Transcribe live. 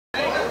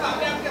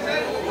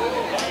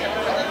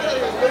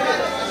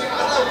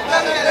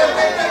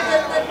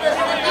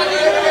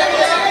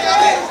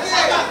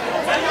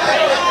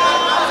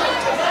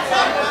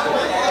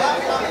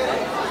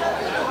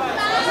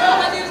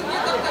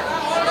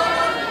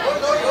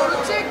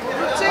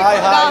Hi,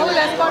 hi. Rahul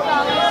escort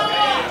Rahul.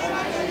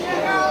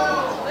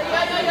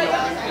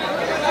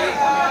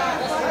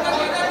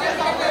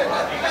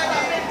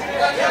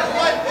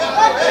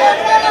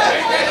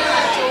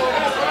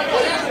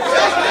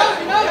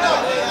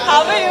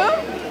 How are you?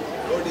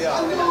 Good,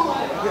 yeah.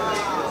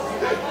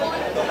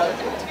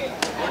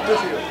 Good to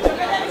see you.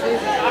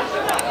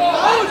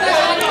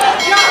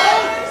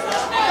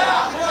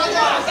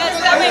 Yes,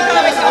 coming.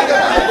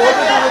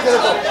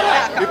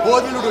 We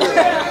both will do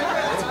together.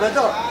 It's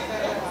better.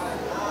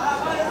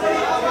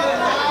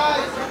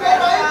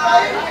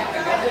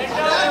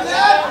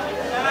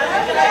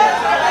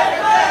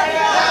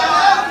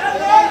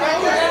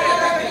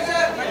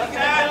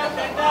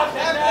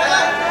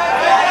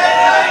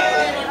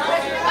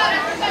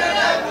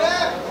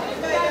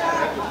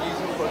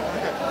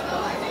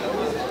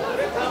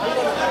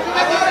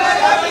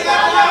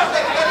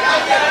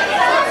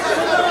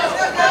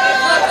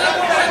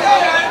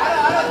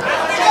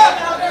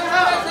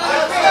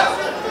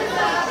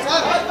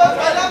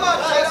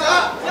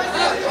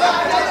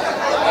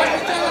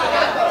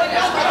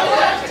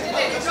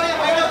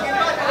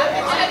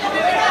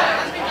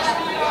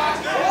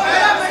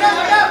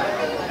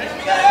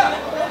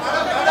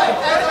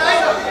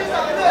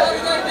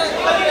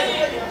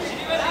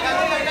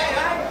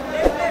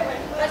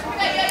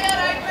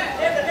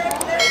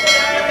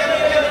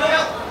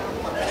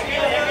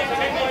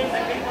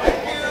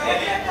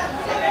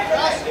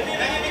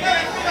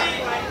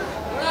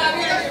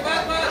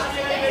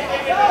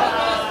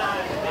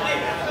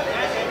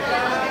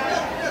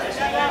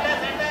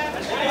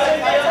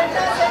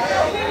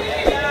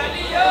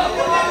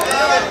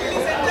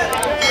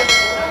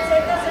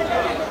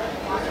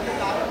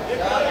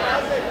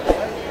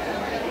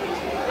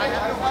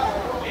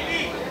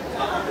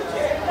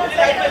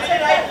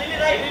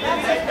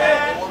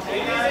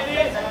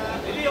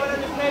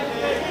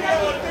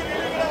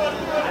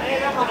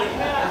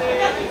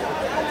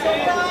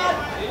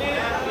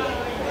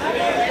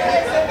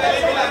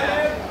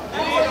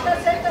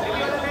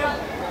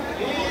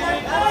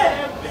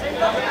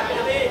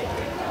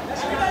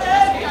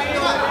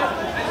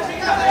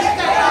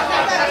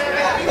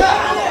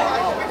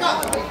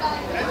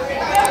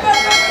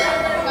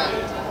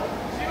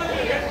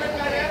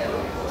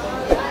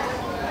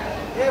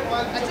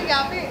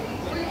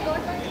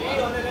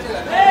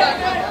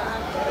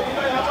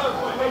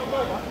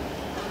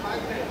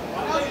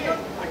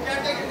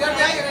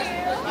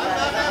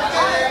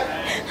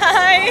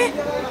 Hi.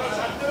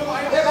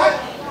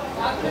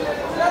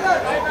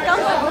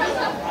 Come.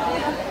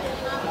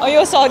 Oh,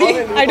 you're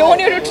sorry. I don't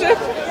want you to trip.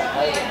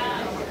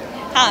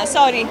 हाँ,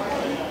 sorry.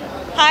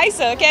 Hi,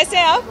 sir. कैसे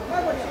हैं आप?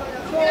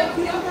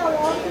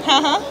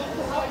 हाँ.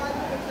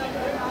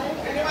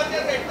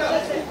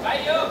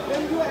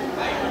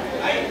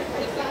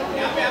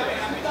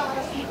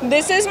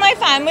 This is my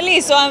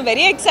family, so I'm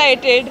very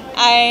excited,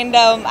 and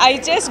I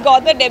just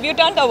got the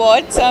debutante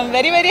award, so I'm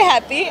very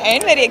happy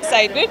and very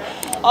excited.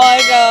 और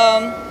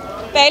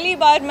पहली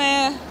बार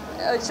मैं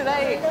should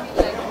I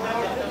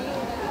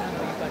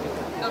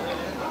okay.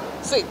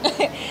 Sweet.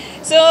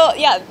 So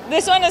yeah,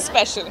 this one is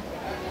special.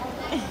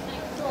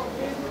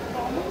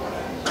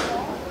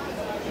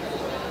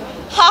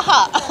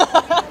 Haha.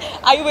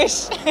 I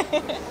wish.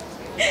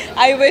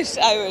 I wish.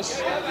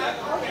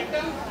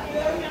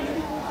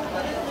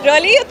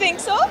 Really, you think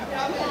so?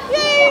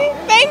 Yay!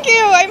 Thank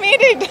you. I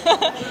made it.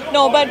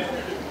 No, but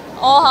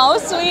oh, how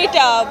sweet.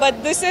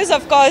 But this is,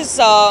 of course,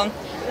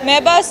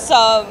 मैं बस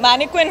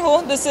mannequin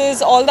हूँ. This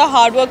is all the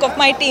hard work of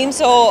my team.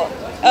 So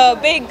a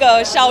big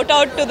shout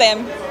out to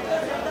them.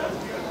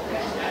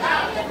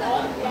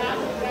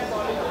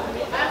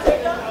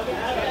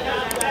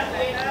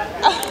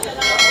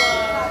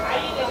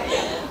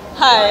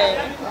 Hi.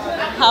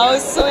 How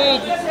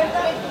sweet.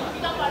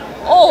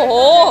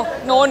 Oh,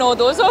 no,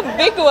 those are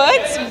big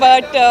words,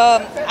 but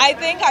I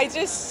think I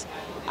just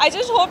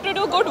hope to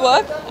do good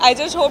work. I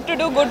just hope to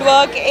do good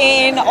work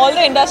in all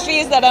the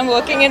industries that I'm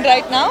working in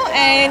right now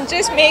and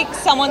just make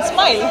someone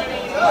smile.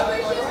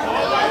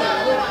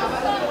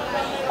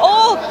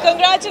 Oh,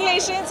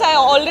 congratulations. I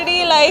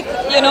already I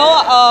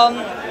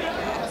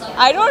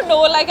don't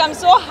know, I'm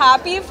so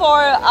happy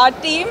for our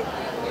team.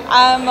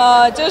 I'm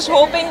just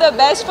hoping the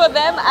best for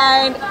them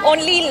and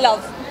only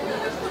love.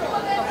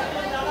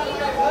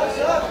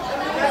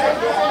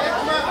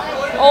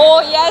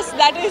 Oh yes,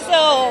 that is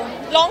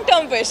a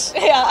long-term wish.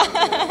 Yeah.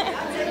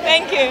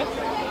 Thank you.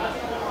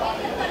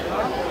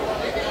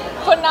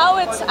 For now,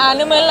 it's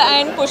Animal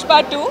and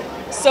Pushpa 2.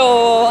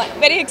 So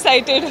very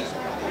excited.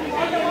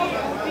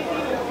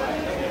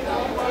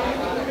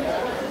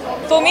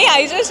 For me,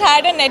 I just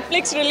had a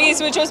Netflix release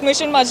which was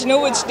Mission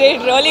Majnu, which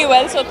did really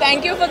well. So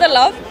thank you for the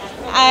love.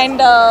 And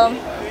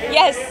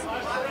yes,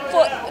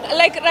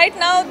 right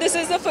now, this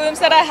is the films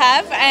that I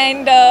have,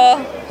 and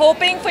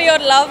hoping for your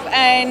love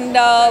and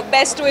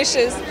best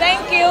wishes.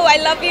 Thank you. I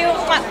love you.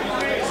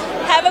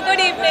 Have a good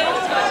evening.